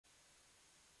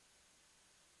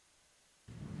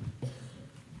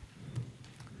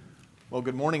Well,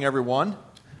 good morning, everyone.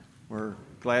 We're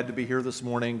glad to be here this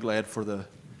morning, glad for the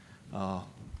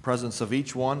presence of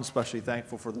each one, especially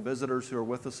thankful for the visitors who are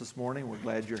with us this morning. We're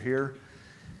glad you're here.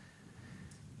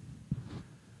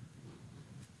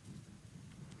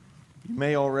 You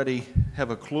may already have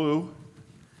a clue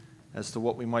as to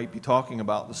what we might be talking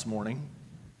about this morning.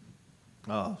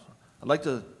 I'd like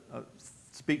to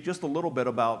speak just a little bit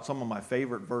about some of my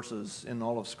favorite verses in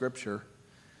all of Scripture.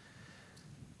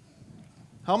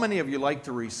 How many of you like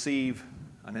to receive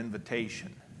an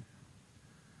invitation?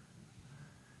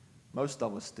 Most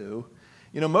of us do.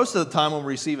 You know, most of the time when we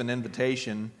receive an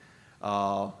invitation,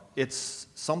 it's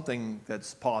something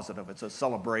that's positive. It's a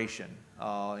celebration.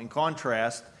 In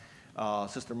contrast,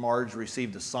 Sister Marge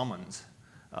received a summons,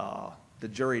 the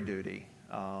jury duty.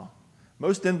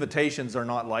 Most invitations are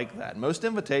not like that. Most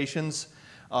invitations,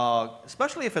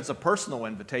 especially if it's a personal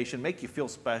invitation, make you feel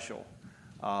special.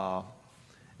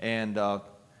 And a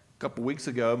couple weeks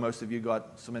ago, most of you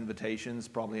got some invitations,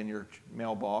 probably in your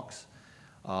mailbox.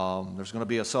 There's going to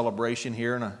be a celebration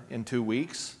here in 2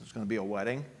 weeks. There's going to be a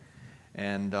wedding.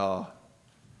 And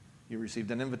you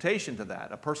received an invitation to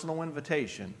that, a personal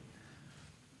invitation.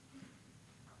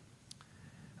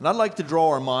 And I'd like to draw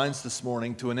our minds this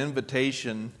morning to an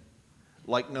invitation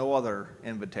like no other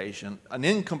invitation, an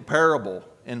incomparable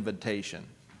invitation.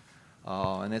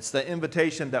 And it's the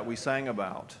invitation that we sang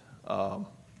about.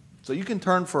 So you can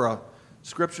turn for a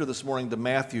scripture this morning to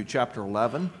Matthew chapter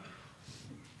 11.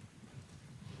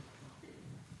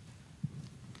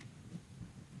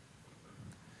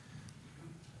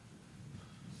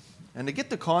 And to get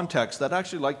the context, I'd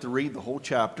actually like to read the whole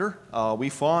chapter. We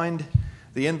find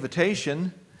the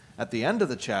invitation at the end of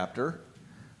the chapter.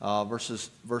 Verse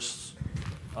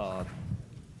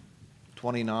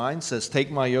 29 says, "Take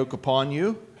my yoke upon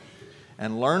you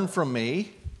and learn from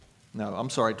me."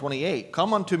 28.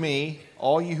 "Come unto me,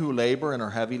 all you who labor and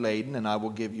are heavy laden, and I will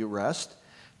give you rest.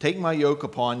 Take my yoke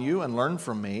upon you and learn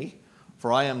from me,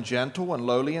 for I am gentle and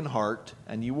lowly in heart,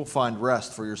 and you will find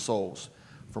rest for your souls.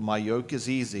 For my yoke is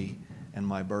easy and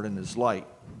my burden is light."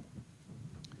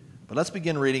 But let's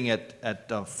begin reading at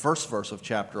the first verse of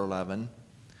chapter 11.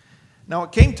 "Now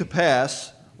it came to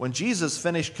pass, when Jesus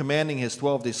finished commanding his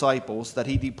 12 disciples, that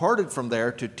he departed from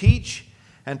there to teach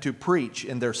and to preach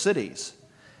in their cities.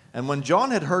 And when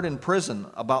John had heard in prison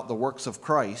about the works of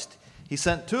Christ, he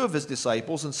sent 2 of his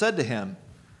disciples and said to him,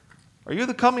 'Are you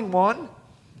the coming one,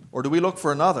 or do we look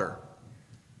for another?'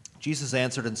 Jesus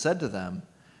answered and said to them,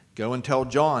 'Go and tell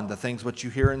John the things which you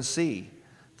hear and see.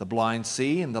 The blind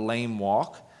see, and the lame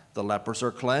walk. The lepers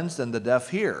are cleansed, and the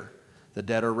deaf hear. The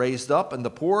dead are raised up, and the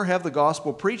poor have the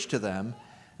gospel preached to them.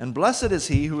 And blessed is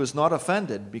he who is not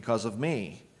offended because of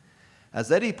me.' As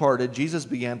they departed, Jesus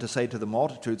began to say to the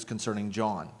multitudes concerning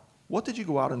John, 'What did you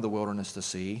go out in the wilderness to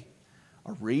see?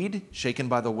 A reed shaken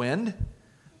by the wind?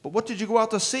 But what did you go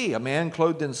out to see? A man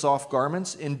clothed in soft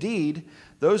garments? Indeed,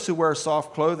 those who wear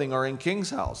soft clothing are in kings'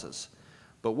 houses.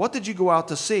 But what did you go out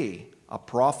to see? A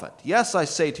prophet. Yes, I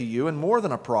say to you, and more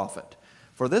than a prophet.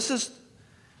 For this is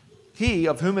he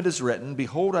of whom it is written,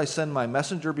 Behold, I send my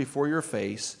messenger before your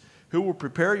face, who will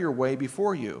prepare your way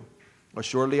before you.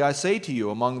 Assuredly I say to you,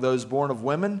 among those born of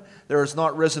women, there has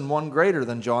not risen one greater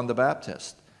than John the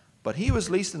Baptist. But he who is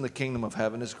least in the kingdom of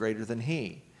heaven is greater than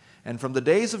he. And from the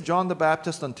days of John the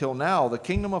Baptist until now, the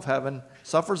kingdom of heaven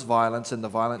suffers violence, and the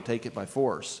violent take it by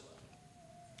force.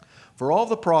 For all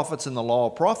the prophets in the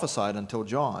law prophesied until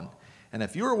John. And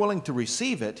if you are willing to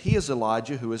receive it, he is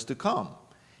Elijah who is to come.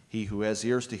 He who has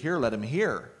ears to hear, let him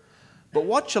hear. But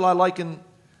what shall I liken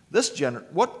this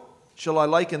generation?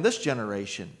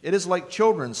 It is like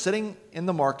children sitting in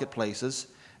the marketplaces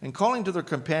and calling to their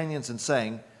companions and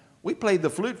saying, We played the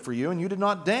flute for you, and you did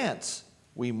not dance.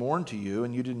 We mourned to you,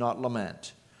 and you did not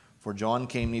lament. For John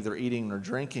came neither eating nor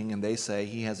drinking, and they say,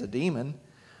 He has a demon.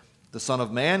 The Son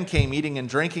of Man came eating and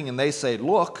drinking, and they say,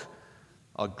 Look,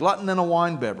 a glutton and a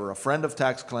winebibber, a friend of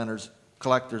tax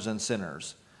collectors and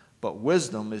sinners. But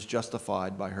wisdom is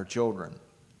justified by her children.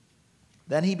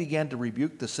 Then he began to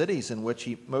rebuke the cities in which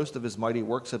most of his mighty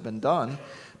works had been done,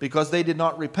 because they did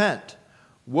not repent.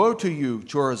 Woe to you,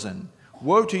 Chorazin!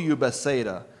 Woe to you,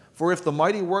 Bethsaida! For if the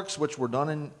mighty works which were done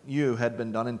in you had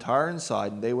been done in Tyre and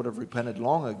Sidon, they would have repented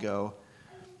long ago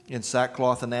in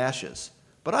sackcloth and ashes.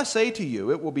 But I say to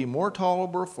you, it will be more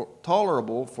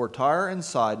tolerable for Tyre and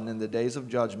Sidon in the days of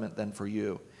judgment than for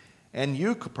you. And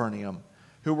you, Capernaum,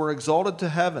 who were exalted to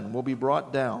heaven, will be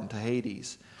brought down to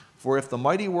Hades. For if the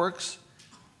mighty works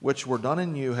which were done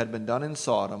in you had been done in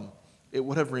Sodom, it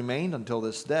would have remained until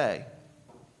this day.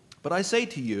 But I say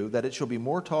to you that it shall be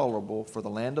more tolerable for the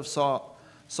land of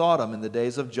Sodom in the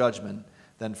days of judgment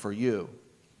than for you.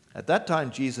 At that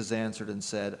time Jesus answered and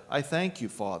said, I thank you,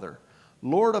 Father,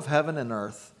 Lord of heaven and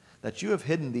earth, that you have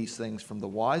hidden these things from the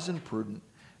wise and prudent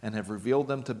and have revealed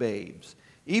them to babes.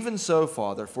 Even so,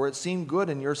 Father, for it seemed good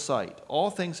in your sight. All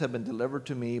things have been delivered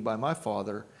to me by my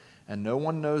Father, and no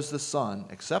one knows the Son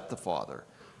except the Father,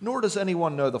 nor does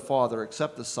anyone know the Father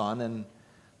except the Son, and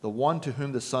the one to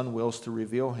whom the Son wills to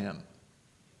reveal him.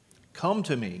 Come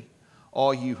to me,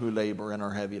 all you who labor and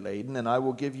are heavy laden, and I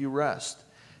will give you rest.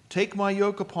 Take my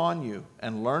yoke upon you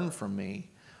and learn from me,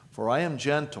 for I am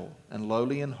gentle and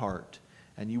lowly in heart,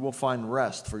 and you will find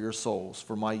rest for your souls.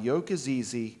 For my yoke is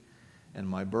easy and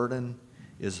my burden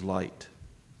is light.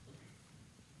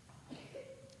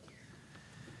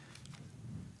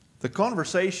 The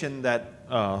conversation that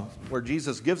where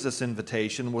Jesus gives this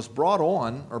invitation was brought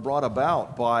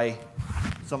about by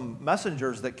some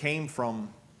messengers that came from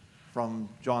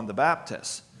John the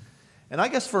Baptist. And I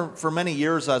guess for many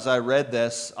years as I read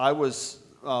this, I was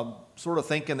sort of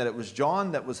thinking that it was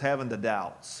John that was having the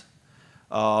doubts.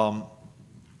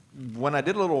 When I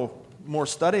did a little more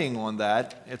studying on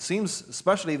that, it seems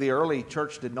especially the early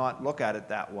church did not look at it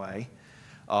that way.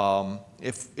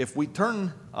 If we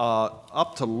turn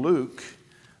up to Luke,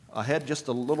 ahead just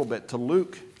a little bit to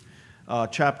Luke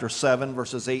chapter 7,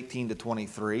 verses 18 to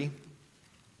 23.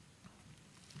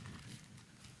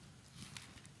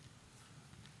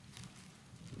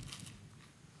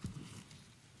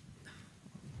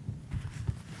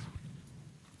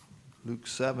 Luke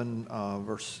 7,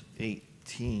 verse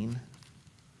 18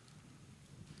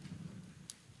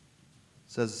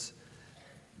 says,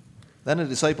 Then the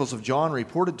disciples of John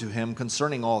reported to him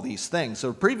concerning all these things.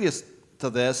 So previous to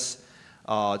this,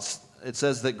 it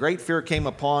says that great fear came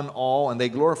upon all, and they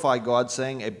glorified God,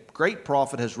 saying, A great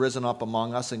prophet has risen up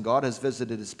among us, and God has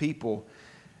visited his people.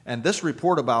 And this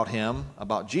report about him,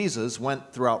 about Jesus,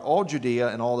 went throughout all Judea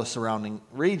and all the surrounding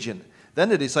region. Then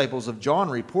the disciples of John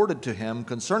reported to him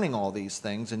concerning all these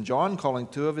things, and John, calling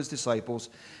two of his disciples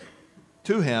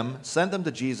to him, sent them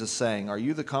to Jesus, saying, Are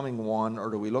you the coming one,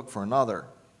 or do we look for another?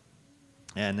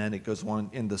 And then it goes on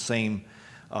in the same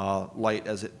light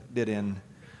as it did in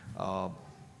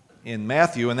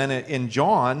Matthew. And then in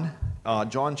John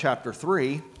chapter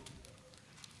 3,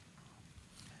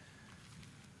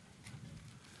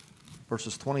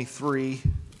 verses 23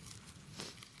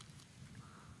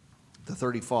 to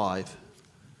 35.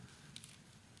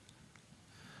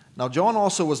 Now John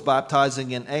also was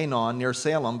baptizing in Aenon near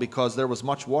Salem, because there was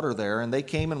much water there, and they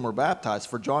came and were baptized,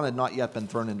 for John had not yet been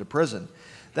thrown into prison.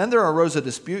 Then there arose a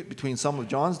dispute between some of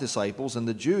John's disciples and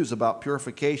the Jews about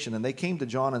purification, and they came to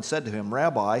John and said to him,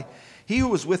 Rabbi, he who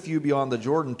was with you beyond the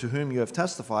Jordan, to whom you have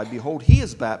testified, behold, he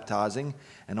is baptizing,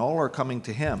 and all are coming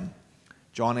to him.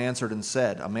 John answered and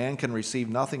said, A man can receive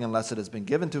nothing unless it has been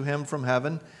given to him from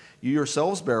heaven. You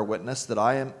yourselves bear witness that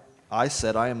I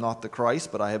said I am not the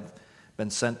Christ, but I have been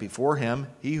sent before him.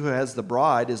 He who has the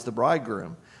bride is the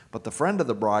bridegroom. But the friend of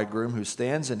the bridegroom who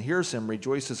stands and hears him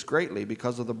rejoices greatly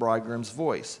because of the bridegroom's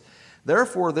voice.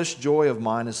 Therefore this joy of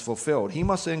mine is fulfilled. He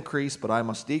must increase, but I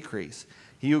must decrease.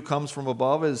 He who comes from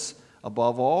above is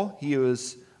above all. He who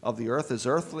is of the earth is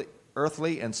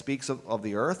earthly and speaks of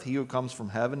the earth. He who comes from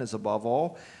heaven is above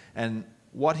all. And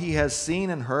what he has seen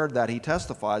and heard, that he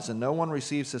testifies, and no one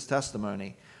receives his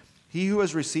testimony. He who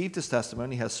has received his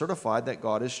testimony has certified that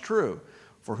God is true.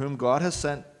 For whom God has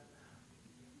sent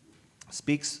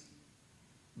speaks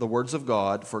the words of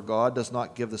God, for God does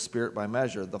not give the Spirit by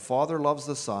measure. The Father loves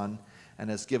the Son and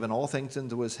has given all things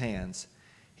into his hands.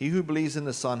 He who believes in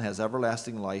the Son has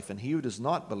everlasting life, and he who does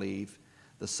not believe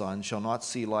the Son shall not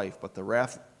see life, but the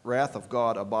wrath of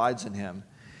God abides in him.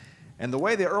 And the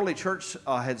way the early church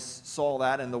saw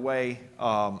that, and the way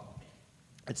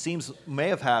it seems may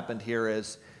have happened here,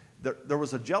 is there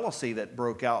was a jealousy that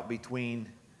broke out between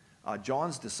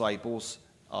John's disciples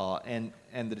and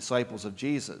the disciples of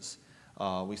Jesus.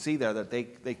 We see there that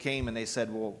they came and they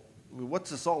said, well, what's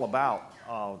this all about,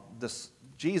 this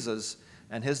Jesus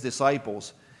and his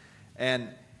disciples? And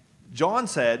John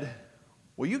said,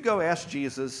 well, you go ask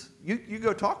Jesus, you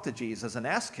go talk to Jesus and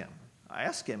ask him.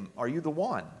 Ask him, are you the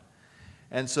one?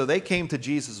 And so they came to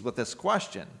Jesus with this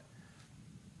question.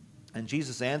 And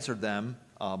Jesus answered them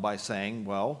by saying,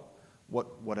 well,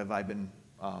 what have I been,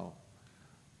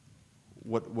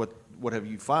 what have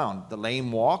you found? The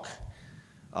lame walk,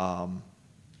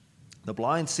 the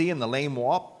blind see, and the lame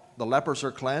walk. The lepers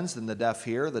are cleansed, and the deaf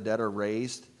hear. The dead are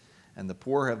raised, and the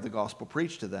poor have the gospel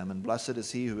preached to them. And blessed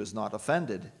is he who is not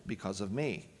offended because of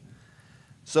me.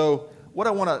 So what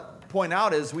I want to point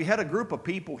out is we had a group of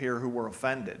people here who were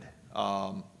offended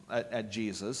at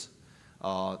Jesus.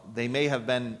 They may have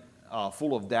been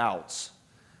full of doubts.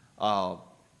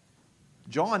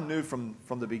 John knew from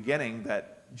the beginning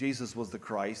that Jesus was the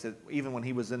Christ. That even when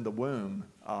he was in the womb,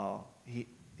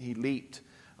 he leaped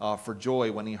for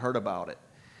joy when he heard about it.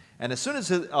 And as soon as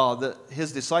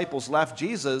his disciples left,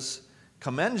 Jesus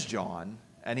commends John,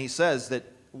 and he says that,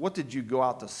 what did you go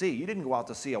out to see? You didn't go out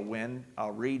to see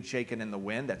a reed shaken in the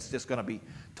wind that's just going to be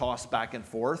tossed back and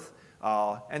forth.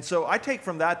 And so I take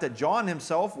from that John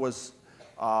himself was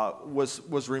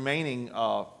remaining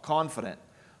confident.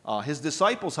 His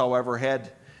disciples, however,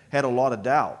 had a lot of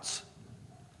doubts.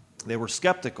 They were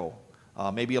skeptical,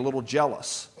 maybe a little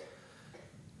jealous.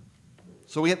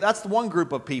 So that's the one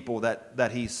group of people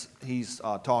that he's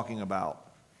talking about.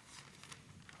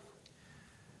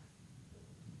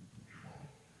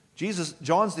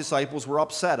 John's disciples were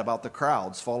upset about the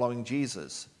crowds following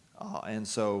Jesus, and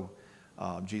so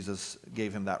Jesus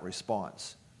gave him that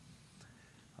response.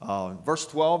 Verse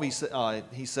 12,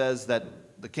 he says that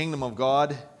the kingdom of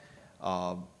God,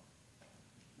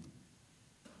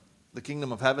 the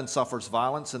kingdom of heaven suffers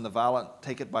violence, and the violent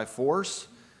take it by force.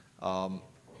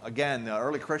 Again, the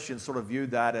early Christians sort of viewed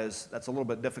that as, that's a little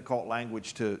bit difficult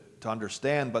language to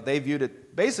understand, but they viewed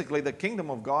it, basically the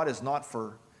kingdom of God is not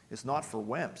for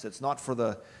wimps. It's not for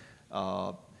the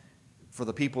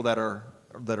people that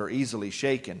are easily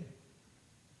shaken.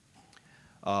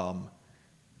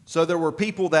 So there were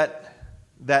people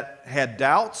that had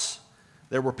doubts.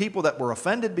 There were people that were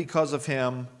offended because of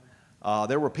him.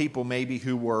 There were people maybe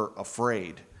who were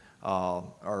afraid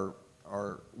or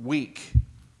weak.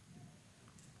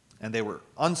 And they were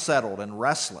unsettled and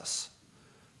restless.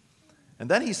 And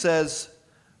then he says,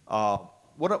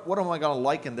 what am I going to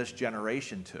liken this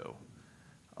generation to?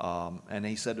 And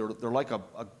he said they're like a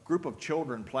group of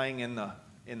children playing in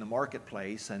the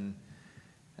marketplace, and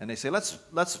they say, let's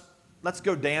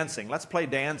go dancing, let's play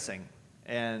dancing,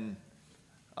 and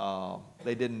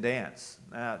they didn't dance.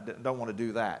 Don't want to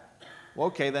do that. Well,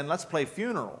 okay, then let's play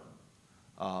funeral,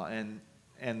 and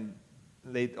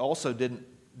they also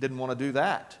didn't want to do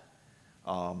that.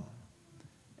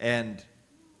 And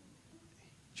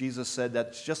Jesus said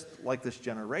that's just like this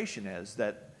generation is,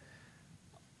 that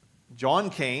John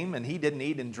came and he didn't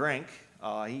eat and drink.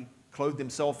 He clothed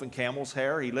himself in camel's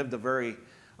hair. He lived a very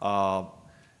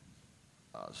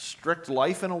strict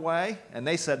life in a way. And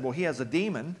they said, well, he has a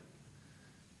demon.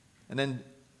 And then,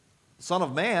 Son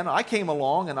of Man, I came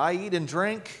along and I eat and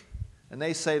drink. And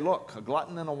they say, look, a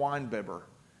glutton and a winebibber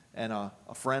and a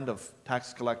friend of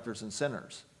tax collectors and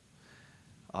sinners.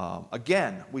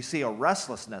 Again, we see a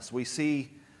restlessness. We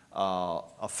see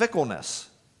a fickleness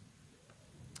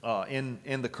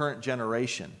in the current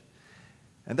generation.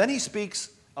 And then he speaks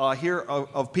here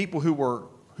of people who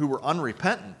were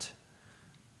unrepentant.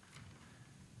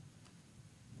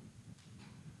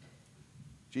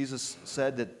 Jesus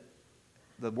said that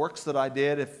the works that I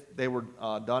did, if they were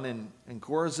done in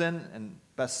Chorazin and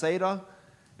Bethsaida,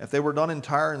 if they were done in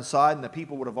Tyre and Sidon, the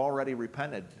people would have already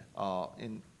repented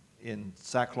in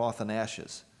sackcloth and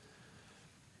ashes.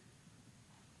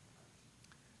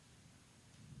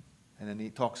 And then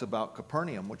he talks about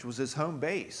Capernaum, which was his home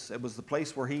base. It was the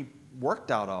place where he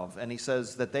worked out of. And he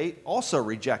says that they also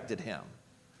rejected him.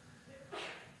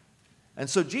 And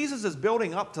so Jesus is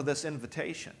building up to this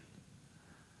invitation.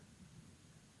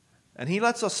 And he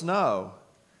lets us know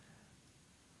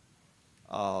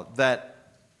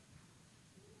that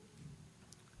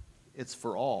it's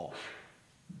for all.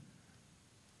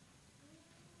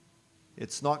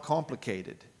 It's not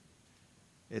complicated.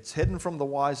 It's hidden from the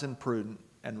wise and prudent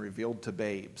and revealed to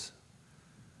babes.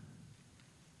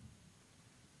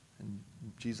 And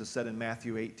Jesus said in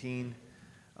Matthew 18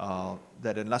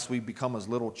 that unless we become as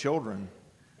little children,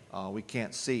 we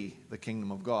can't see the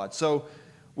kingdom of God. So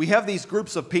we have these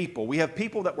groups of people. We have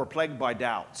people that were plagued by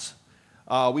doubts.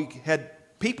 We had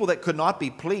people that could not be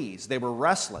pleased. They were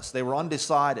restless. They were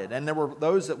undecided. And there were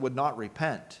those that would not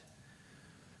repent.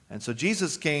 And so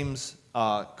Jesus comes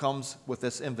with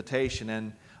this invitation.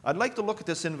 And I'd like to look at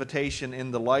this invitation in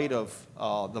the light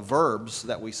of the verbs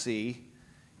that we see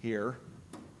here.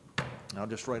 I'll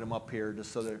just write them up here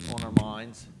just so they're on our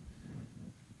minds.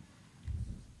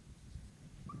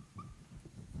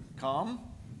 Come.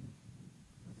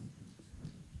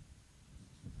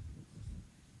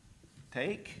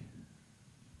 Take.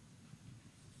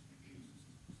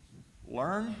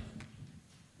 Learn.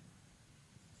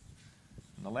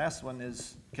 And the last one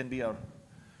can be a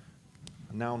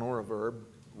noun or a verb.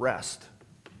 Rest.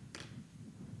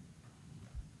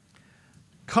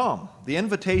 Come. The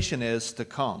invitation is to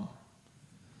come.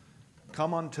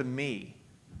 Come unto me.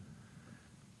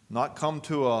 Not come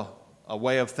to a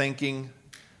way of thinking,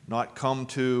 not come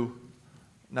to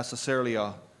necessarily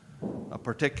a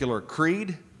particular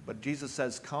creed, but Jesus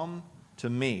says, come to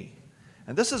me.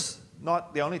 And this is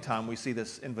not the only time we see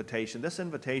this invitation. This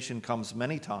invitation comes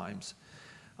many times.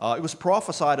 It was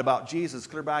prophesied about Jesus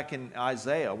clear back in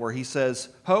Isaiah, where he says,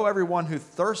 "Ho, everyone who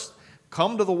thirsts,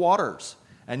 come to the waters.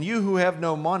 And you who have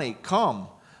no money, come,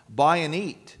 buy and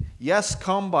eat. Yes,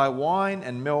 come buy wine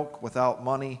and milk without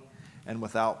money and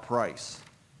without price."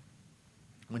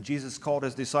 When Jesus called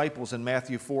his disciples in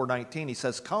Matthew 4:19, he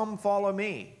says, "Come, follow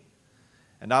me,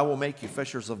 and I will make you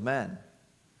fishers of men."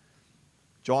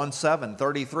 John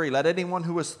 7:33, "Let anyone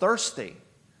who is thirsty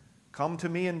come to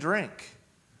me and drink."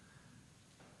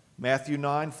 Matthew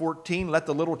 9:14, "Let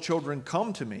the little children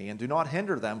come to me, and do not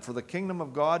hinder them, for the kingdom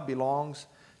of God belongs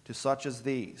to such as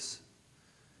these."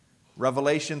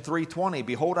 Revelation 3:20,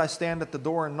 "Behold, I stand at the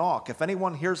door and knock. If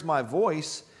anyone hears my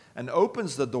voice and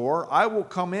opens the door, I will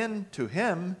come in to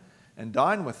him and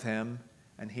dine with him,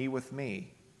 and he with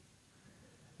me."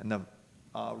 And the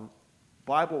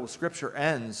Bible scripture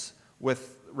ends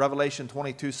with Revelation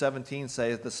 22:17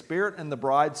 says, "The Spirit and the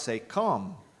bride say,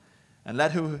 Come, and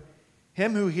let him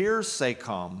who hears say,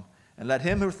 Come, and let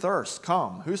him who thirsts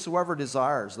come. Whosoever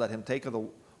desires, let him take of the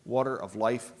water of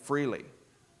life freely."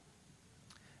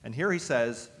 And here he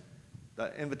says,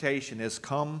 the invitation is,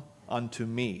 "Come unto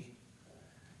me."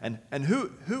 And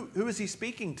who is he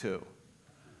speaking to?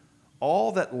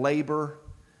 All that labor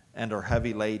and are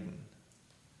heavy laden.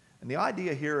 And the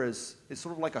idea here is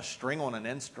sort of like a string on an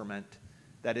instrument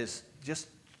that is just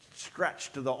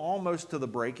stretched to almost to the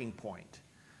breaking point.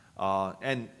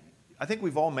 And I think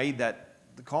we've all made the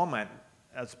comment,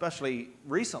 especially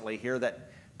recently here,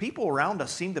 that people around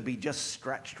us seem to be just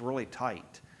stretched really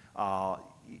tight.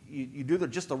 You do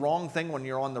just the wrong thing when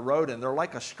you're on the road, and they're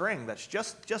like a string that's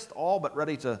just all but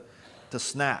ready to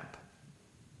snap.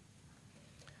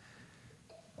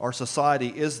 Our society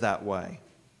is that way.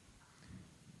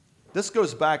 This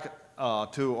goes back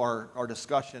to our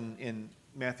discussion in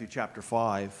Matthew chapter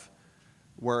 5,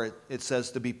 where it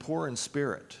says to be poor in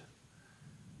spirit.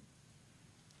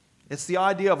 It's the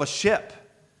idea of a ship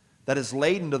that is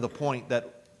laden to the point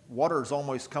that water is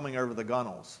almost coming over the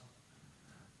gunwales.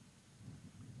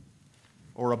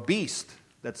 Or a beast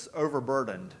that's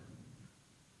overburdened.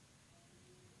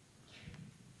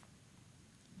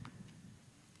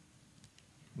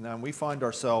 Now we find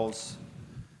ourselves,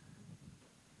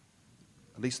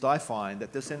 at least I find,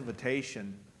 that this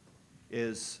invitation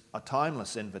is a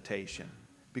timeless invitation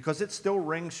because it still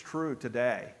rings true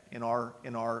today in our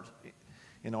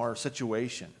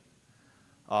situation.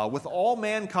 With all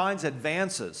mankind's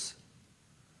advances,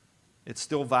 it's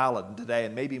still valid today,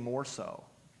 and maybe more so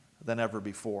than ever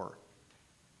before.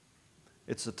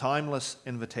 It's a timeless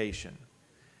invitation.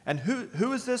 And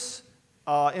who is this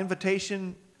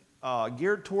invitation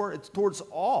geared toward? It's towards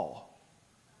all.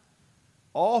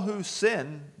 All who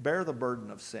sin bear the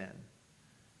burden of sin.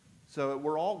 So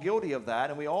we're all guilty of that,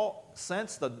 and we all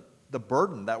sense the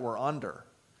burden that we're under.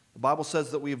 The Bible says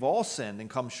that we've all sinned and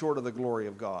come short of the glory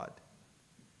of God.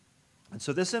 And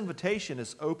so this invitation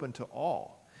is open to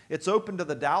all. It's open to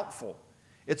the doubtful.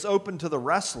 It's open to the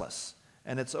restless,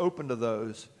 and it's open to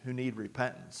those who need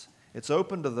repentance. It's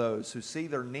open to those who see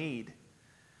their need,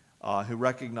 who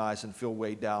recognize and feel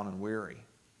weighed down and weary.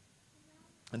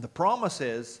 And the promise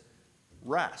is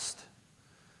rest.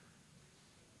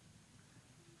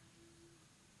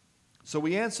 So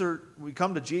we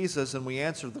come to Jesus and we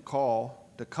answer the call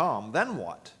to come. Then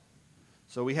what?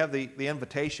 So we have the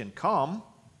invitation, come.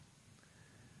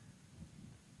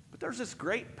 But there's this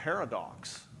great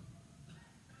paradox.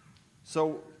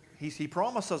 So he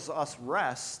promises us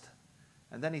rest,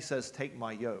 and then he says, take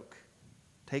my yoke.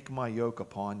 Take my yoke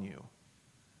upon you.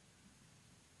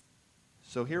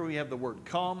 So here we have the word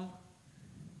come.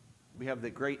 We have the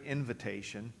great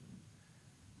invitation.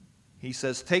 He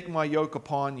says, take my yoke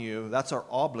upon you. That's our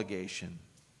obligation.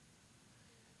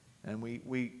 And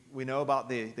we know about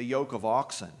the yoke of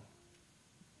oxen.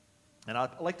 And I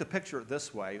like to picture it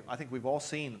this way. I think we've all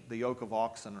seen the yoke of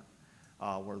oxen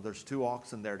where there's two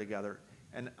oxen there together.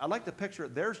 And I like to picture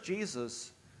it. There's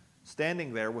Jesus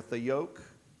standing there with the yoke,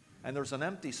 and there's an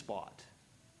empty spot.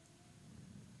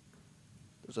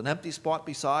 There's an empty spot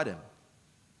beside him.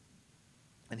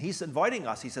 And he's inviting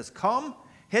us. He says, come,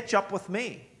 hitch up with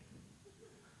me.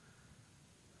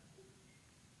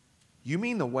 You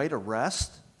mean the way to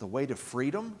rest, the way to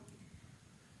freedom,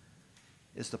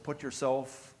 is to put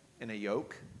yourself in a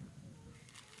yoke?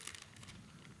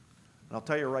 And I'll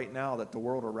tell you right now that the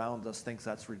world around us thinks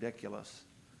that's ridiculous.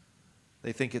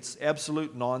 They think it's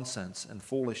absolute nonsense and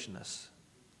foolishness.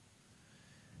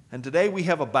 And today we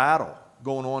have a battle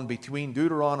going on between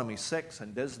Deuteronomy 6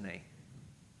 and Disney.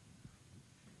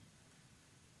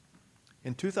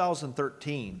 In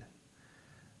 2013,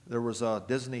 There was a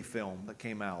Disney film that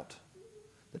came out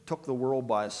that took the world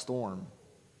by a storm.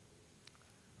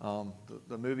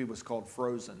 The movie was called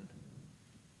Frozen.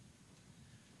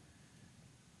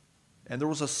 And there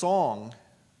was a song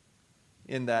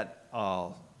in that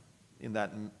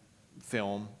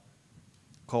film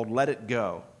called "Let It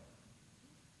Go."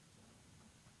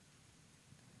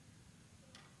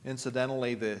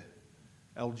 Incidentally, the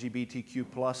LGBTQ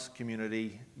plus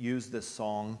community used this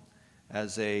song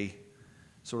as a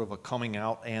sort of a coming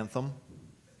out anthem.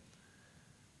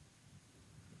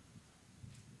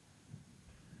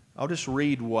 I'll just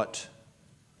read what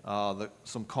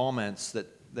some comments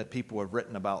that people have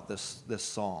written about this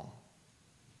song.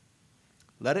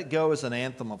 Let It Go is an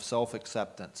anthem of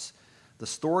self-acceptance, the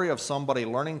story of somebody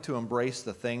learning to embrace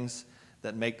the things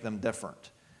that make them different.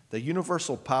 The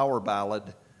universal power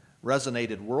ballad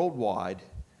resonated worldwide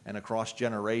and across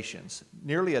generations.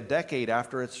 Nearly a decade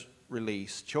after its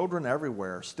release, children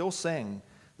everywhere still sing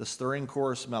the stirring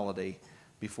chorus melody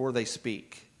before they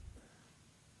speak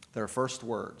their first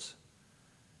words.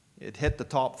 It hit the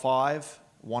top 5,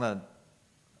 won an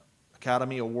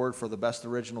Academy Award for the Best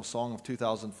Original Song of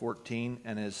 2014,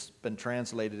 and has been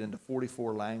translated into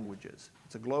 44 languages.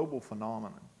 It's a global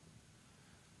phenomenon.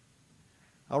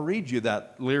 I'll read you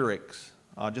that lyrics,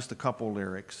 just a couple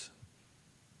lyrics.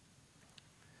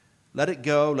 Let it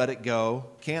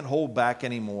go, can't hold back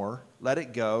anymore. Let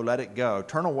it go,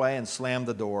 turn away and slam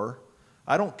the door.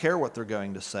 I don't care what they're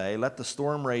going to say. Let the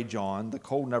storm rage on. The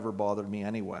cold never bothered me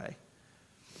anyway.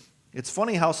 It's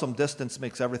funny how some distance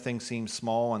makes everything seem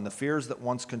small, and the fears that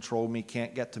once controlled me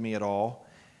can't get to me at all.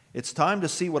 It's time to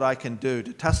see what I can do,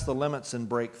 to test the limits and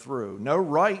break through. No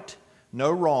right,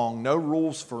 no wrong, no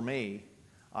rules for me.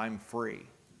 I'm free.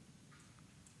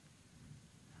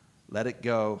 Let it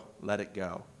go, let it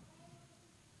go.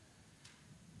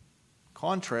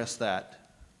 Contrast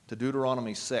that to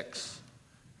Deuteronomy 6,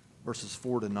 verses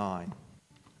 4 to 9.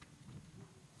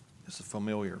 This is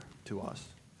familiar to us.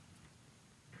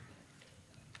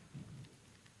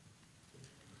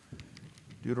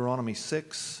 Deuteronomy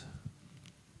 6,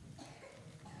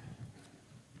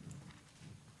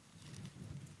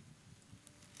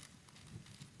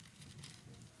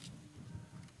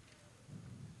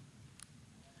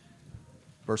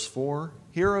 verse 4,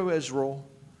 Hear, O Israel,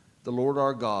 the Lord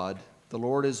our God, the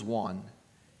Lord is one.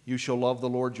 You shall love the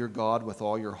Lord your God with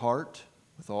all your heart,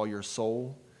 with all your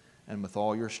soul, and with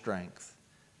all your strength.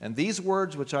 And these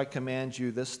words which I command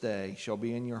you this day shall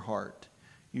be in your heart.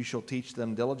 You shall teach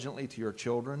them diligently to your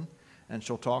children, and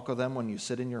shall talk of them when you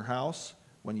sit in your house,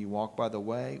 when you walk by the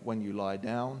way, when you lie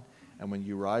down, and when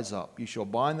you rise up. You shall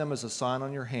bind them as a sign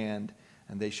on your hand,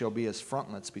 and they shall be as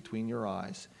frontlets between your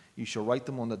eyes. You shall write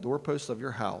them on the doorposts of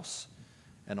your house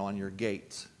and on your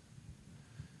gates.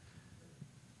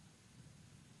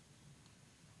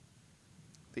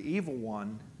 The evil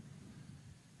one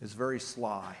is very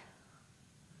sly.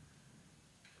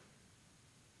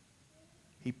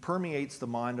 He permeates the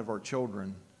mind of our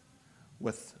children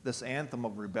with this anthem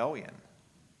of rebellion.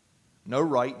 No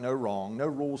right, no wrong, no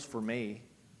rules for me.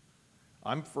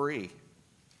 I'm free.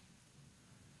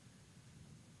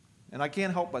 And I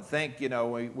can't help but think,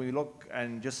 we look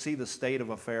and just see the state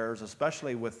of affairs,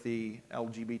 especially with the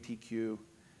LGBTQ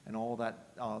and all that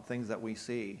things that we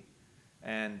see.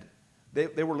 And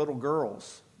they were little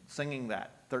girls singing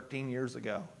that 13 years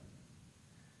ago.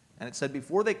 And it said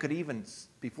before they could even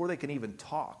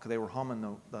talk, they were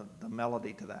humming the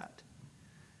melody to that.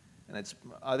 And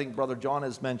I think Brother John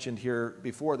has mentioned here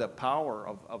before the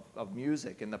power of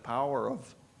music and the power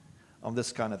of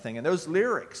this kind of thing. And those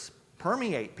lyrics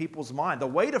permeate people's mind. The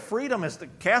way to freedom is to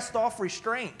cast off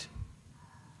restraint.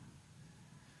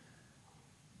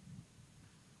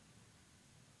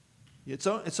 It's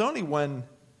only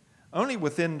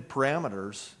within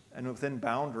parameters and within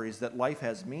boundaries that life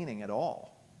has meaning at all.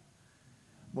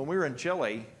 When we were in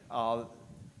Chile,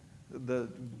 the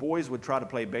boys would try to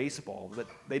play baseball, but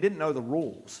they didn't know the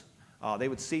rules.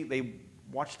 They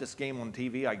watched this game on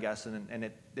TV, I guess, and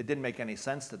it didn't make any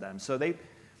sense to them. So they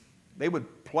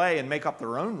would play and make up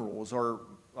their own rules, or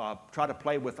try to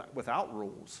play without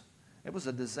rules. It was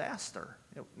a disaster.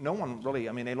 No one really,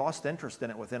 they lost interest in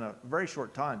it within a very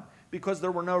short time because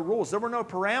there were no rules. There were no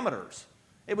parameters.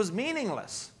 It was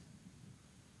meaningless.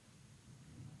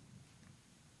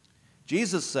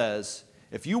 Jesus says,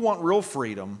 if you want real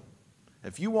freedom,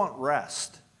 if you want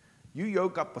rest, you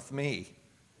yoke up with me.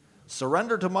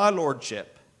 Surrender to my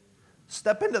lordship.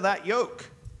 Step into that yoke.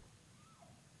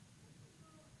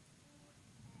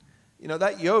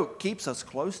 That yoke keeps us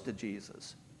close to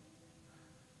Jesus.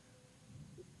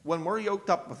 When we're yoked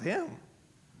up with him,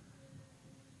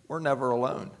 we're never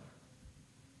alone.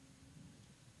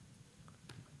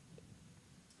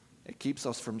 keeps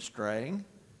us from straying.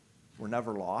 We're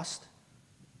never lost.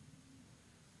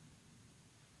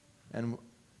 And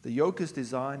the yoke is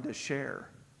designed to share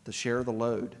the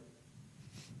load.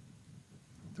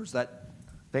 There's that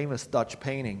famous Dutch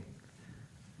painting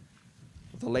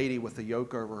of the lady with the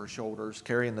yoke over her shoulders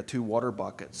carrying the 2 water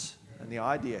buckets. And the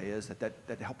idea is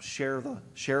that helps share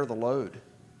the load.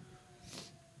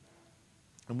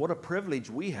 And what a privilege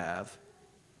we have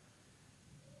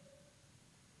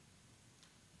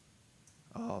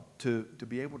to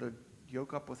be able to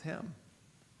yoke up with him.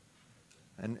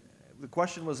 And the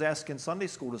question was asked in Sunday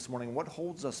school this morning, what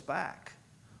holds us back?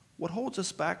 What holds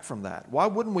us back from that? Why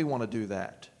wouldn't we want to do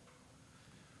that?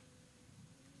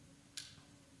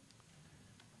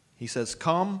 He says,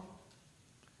 come,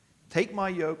 take my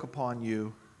yoke upon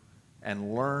you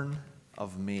and learn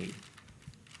of me.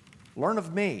 Learn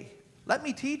of me. Let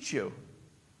me teach you.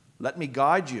 Let me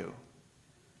guide you.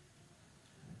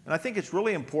 And I think it's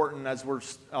really important as we're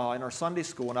in our Sunday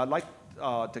school, and I'd like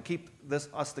to keep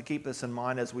this in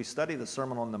mind as we study the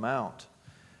Sermon on the Mount.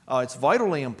 It's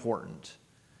vitally important.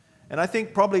 And I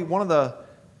think probably one of the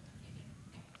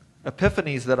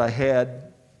epiphanies that I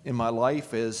had in my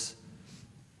life is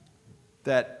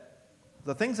that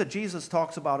the things that Jesus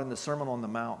talks about in the Sermon on the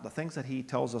Mount, the things that he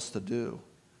tells us to do,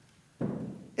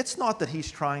 it's not that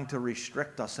he's trying to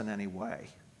restrict us in any way.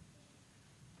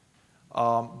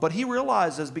 But he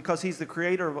realizes, because he's the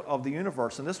creator of the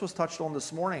universe, and this was touched on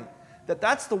this morning, that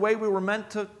that's the way we were meant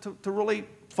to really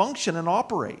function and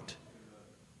operate.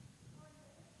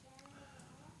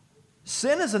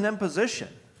 Sin is an imposition.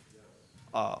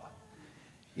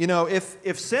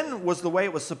 If sin was the way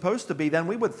it was supposed to be, then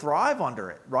we would thrive under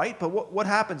it, right? But what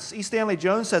happens? E. Stanley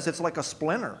Jones says it's like a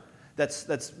splinter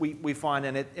we find,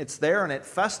 and it's there and it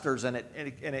festers, and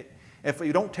it if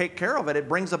you don't take care of it, it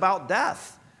brings about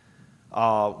death.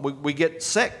 We get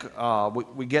sick.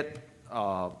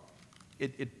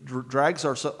 It drags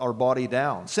our body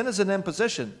down. Sin is an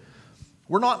imposition.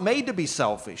 We're not made to be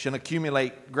selfish and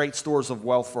accumulate great stores of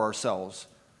wealth for ourselves.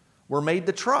 We're made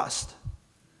to trust.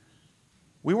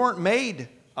 We weren't made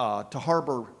to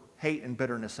harbor hate and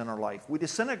bitterness in our life. We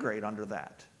disintegrate under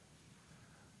that.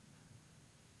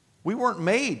 We weren't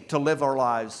made to live our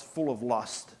lives full of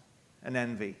lust and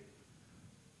envy.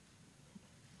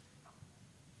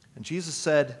 And Jesus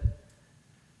said,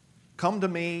 come to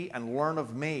me and learn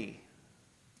of me.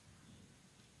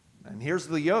 And here's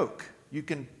the yoke. You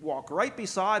can walk right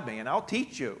beside me and I'll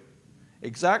teach you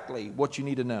exactly what you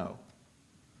need to know.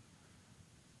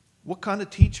 What kind of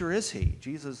teacher is he?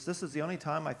 Jesus, this is the only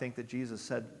time I think that Jesus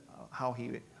said how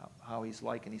he's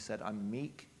like, and he said, I'm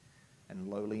meek and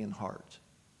lowly in heart,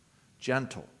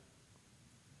 gentle.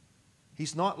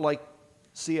 He's not like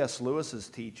C.S. Lewis's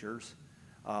teachers.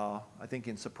 I think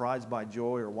in Surprised by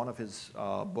Joy, or one of his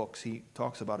books, he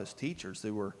talks about his teachers.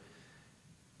 They were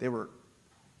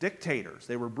dictators.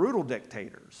 They were brutal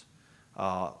dictators,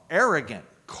 arrogant,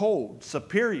 cold,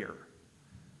 superior.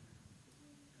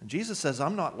 And Jesus says,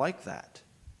 I'm not like that.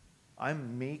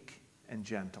 I'm meek and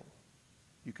gentle.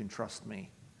 You can trust me.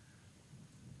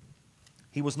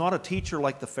 He was not a teacher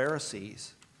like the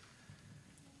Pharisees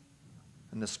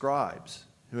and the scribes,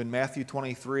 who in Matthew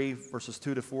 23, verses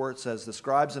 2 to 4, it says, the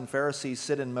scribes and Pharisees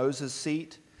sit in Moses'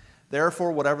 seat.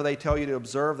 Therefore, whatever they tell you to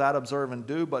observe, that observe and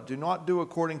do, but do not do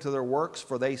according to their works,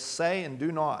 for they say and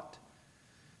do not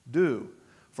do.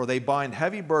 For they bind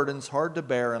heavy burdens hard to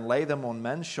bear and lay them on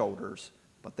men's shoulders,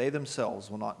 but they themselves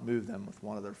will not move them with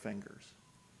one of their fingers.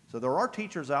 So there are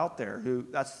teachers out there who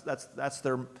that's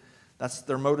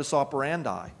their modus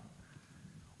operandi.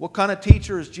 What kind of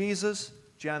teacher is Jesus?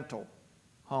 Gentle,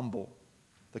 humble.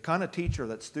 The kind of teacher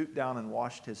that stooped down and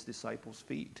washed his disciples'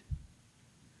 feet.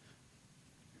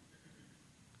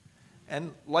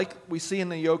 And like we see in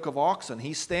the yoke of oxen,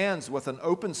 he stands with an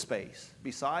open space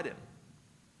beside him.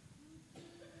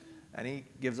 And he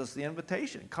gives us the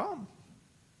invitation, come.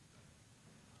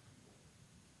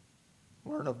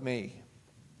 Learn of me,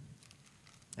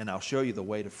 and I'll show you the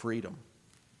way to freedom.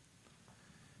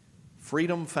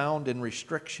 Freedom found in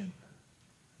restriction.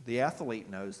 The athlete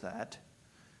knows that.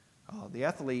 The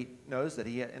athlete knows that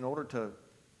in order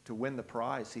to win the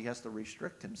prize, he has to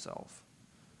restrict himself.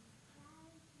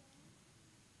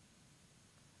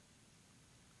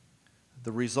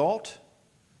 The result,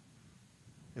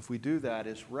 if we do that,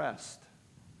 is rest.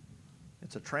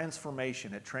 It's a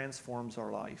transformation. It transforms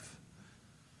our life.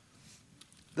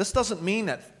 This doesn't mean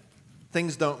that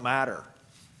things don't matter.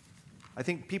 I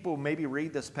think people maybe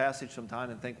read this passage sometime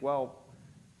and think, well,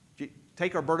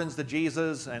 take our burdens to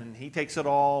Jesus and he takes it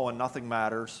all and nothing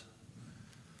matters.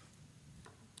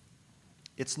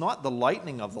 it's not the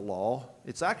lightening of the law,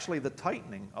 it's actually the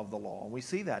tightening of the law. And we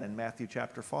see that in Matthew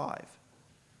chapter 5.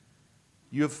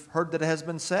 You have heard that it has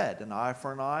been said, an eye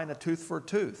for an eye and a tooth for a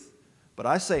tooth. But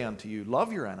I say unto you,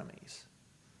 love your enemies.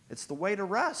 It's the way to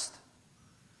rest.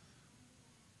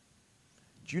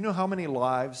 Do you know how many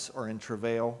lives are in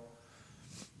travail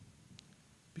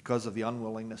because of the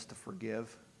unwillingness to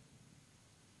forgive?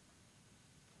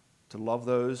 To love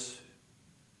those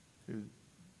who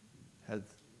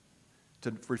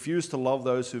to refuse to love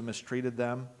those who mistreated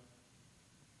them?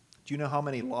 Do you know how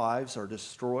many lives are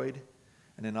destroyed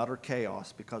and in utter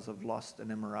chaos because of lust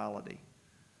and immorality?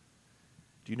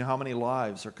 Do you know how many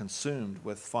lives are consumed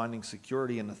with finding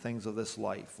security in the things of this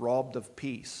life, robbed of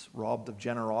peace, robbed of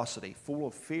generosity, full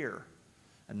of fear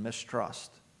and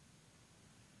mistrust?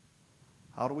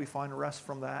 How do we find rest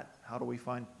from that? How do we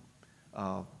find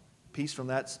peace from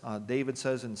that? David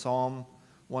says in Psalm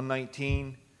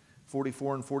 119,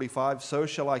 44 and 45, so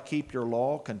shall I keep your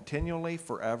law continually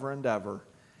forever and ever,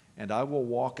 and I will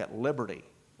walk at liberty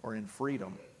or in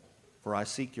freedom, for I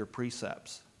seek your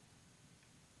precepts.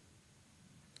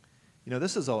 You know,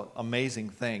 this is an amazing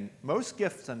thing. Most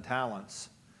gifts and talents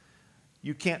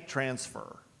you can't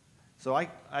transfer. So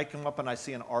I come up and I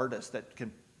see an artist that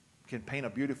can paint a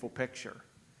beautiful picture,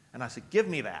 and I say, give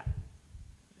me that.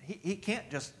 He can't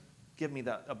just give me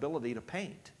the ability to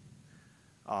paint.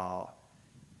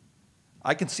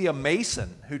 I can see a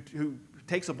mason who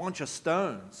takes a bunch of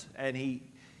stones, and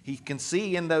he can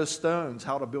see in those stones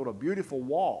how to build a beautiful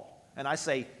wall. And I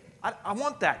say, I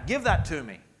want that. Give that to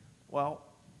me. Well,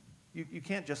 you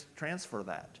can't just transfer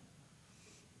that.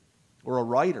 Or a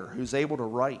writer who's able to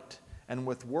write, and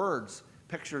with words,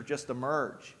 pictures just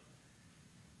emerge.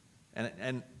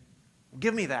 And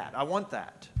give me that. I want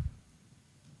that.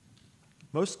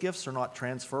 Most gifts are not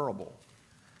transferable.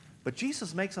 But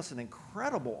Jesus makes us an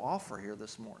incredible offer here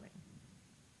this morning.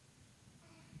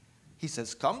 He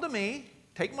says, come to me,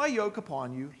 take my yoke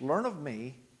upon you, learn of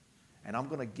me, and I'm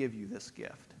going to give you this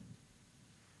gift.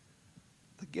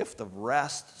 The gift of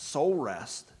rest, soul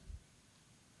rest.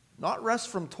 Not rest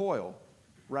from toil,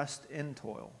 rest in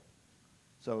toil.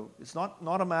 So it's not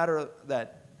a matter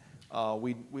that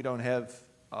we don't have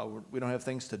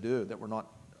things to do, that we're not.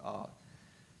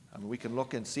 We can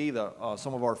look and see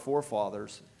some of our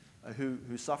forefathers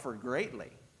who suffered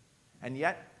greatly, and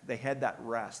yet they had that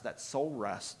rest, that soul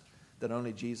rest that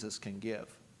only Jesus can give.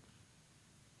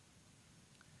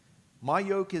 My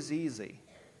yoke is easy,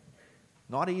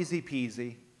 not easy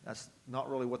peasy. That's not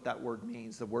really what that word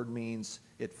means. The word means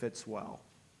it fits well.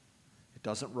 It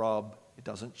doesn't rub, it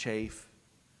doesn't chafe,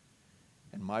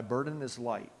 and my burden is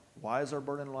light. Why is our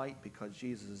burden light? Because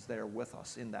Jesus is there with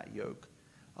us in that yoke.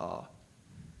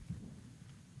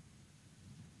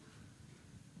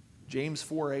 James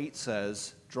 4:8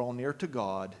 says, draw near to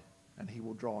God, and he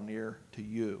will draw near to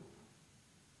you.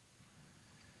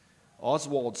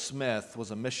 Oswald Smith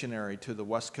was a missionary to the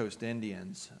West Coast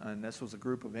Indians, and this was a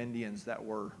group of Indians that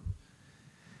were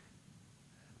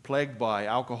plagued by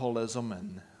alcoholism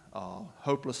and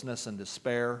hopelessness and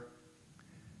despair.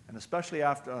 And especially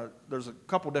after, there's a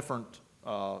couple different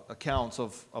accounts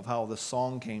of how this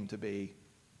song came to be.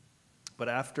 But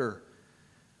after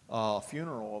a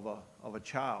funeral of a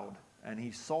child, and he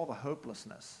saw the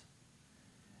hopelessness,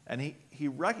 and he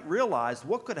realized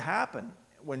what could happen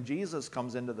when Jesus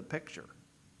comes into the picture.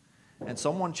 And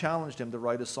someone challenged him to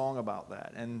write a song about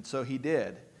that, and so he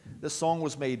did. This song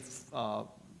was made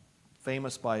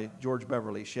famous by George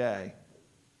Beverly Shea.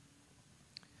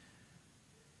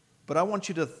 But I want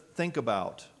you to think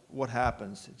about what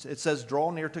happens. It says,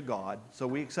 draw near to God. So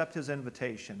we accept his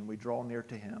invitation. We draw near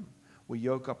to him. We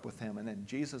yoke up with him. And then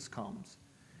Jesus comes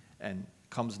and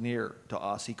comes near to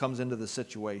us. He comes into the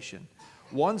situation.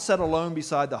 One sat alone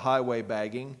beside the highway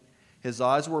begging. His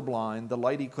eyes were blind. The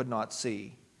light he could not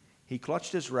see. He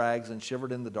clutched his rags and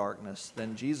shivered in the darkness.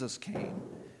 Then Jesus came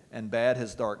and bade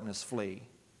his darkness flee.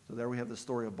 So there we have the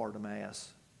story of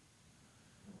Bartimaeus.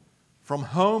 From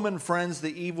home and friends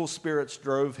the evil spirits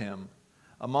drove him.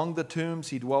 Among the tombs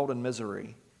he dwelt in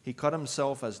misery. He cut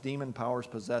himself as demon powers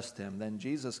possessed him. Then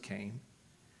Jesus came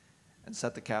and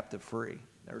set the captive free.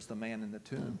 There's the man in the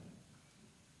tomb.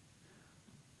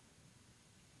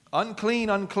 Unclean,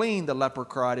 unclean, the leper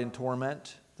cried in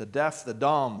torment. The deaf, the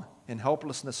dumb, in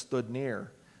helplessness stood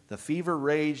near. The fever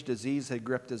raged, disease had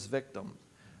gripped his victim.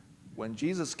 Then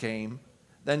Jesus came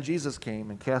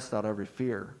and cast out every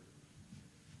fear.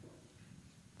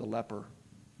 The leper.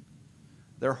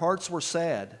 Their hearts were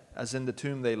sad as in the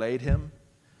tomb they laid him,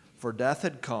 for death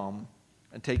had come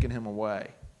and taken him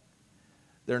away.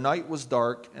 Their night was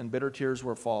dark and bitter tears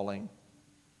were falling.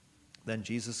 Then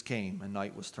Jesus came and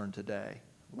night was turned to day.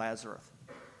 Lazarus,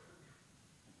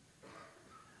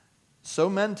 So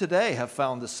men today have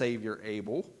found the Savior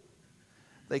able.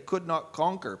 They could not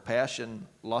conquer passion,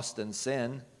 lust, and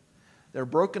sin. Their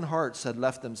broken hearts had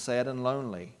left them sad and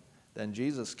lonely. Then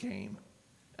Jesus came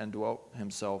and dwelt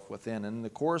himself within. And the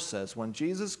chorus says, when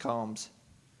Jesus comes,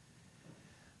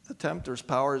 the tempter's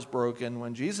power is broken.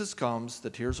 When Jesus comes, the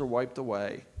tears are wiped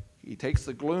away. He takes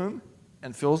the gloom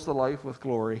and fills the life with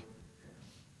glory.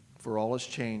 For all is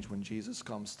changed when Jesus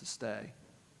comes to stay.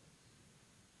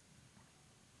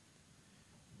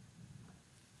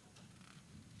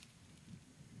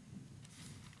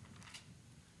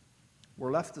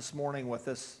 We're left this morning with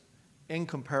this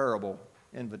incomparable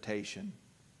invitation.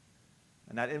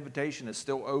 And that invitation is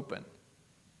still open.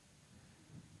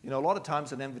 You know, a lot of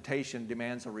times an invitation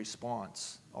demands a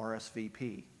response,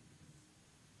 RSVP.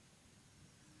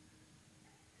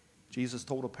 Jesus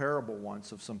told a parable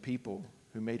once of some people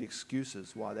who made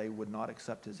excuses why they would not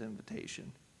accept his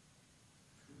invitation.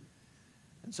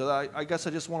 And so I guess I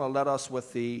just want to let us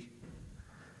with the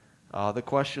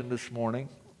question this morning.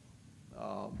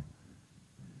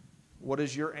 What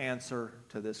is your answer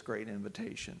to this great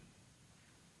invitation?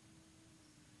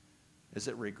 Is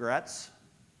it regrets?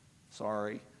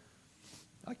 Sorry,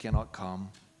 I cannot come.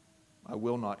 I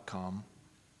will not come.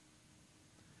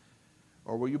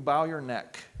 Or will you bow your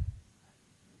neck?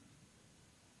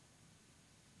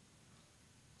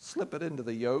 Slip it into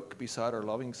the yoke beside our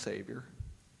loving Savior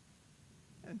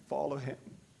and follow him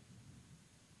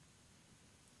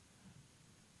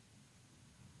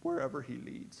wherever he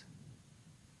leads.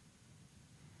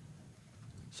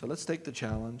 So let's take the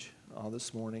challenge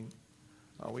this morning.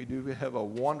 We do have a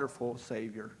wonderful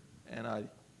Savior, and I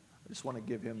just want to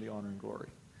give him the honor and glory.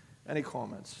 Any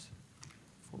comments?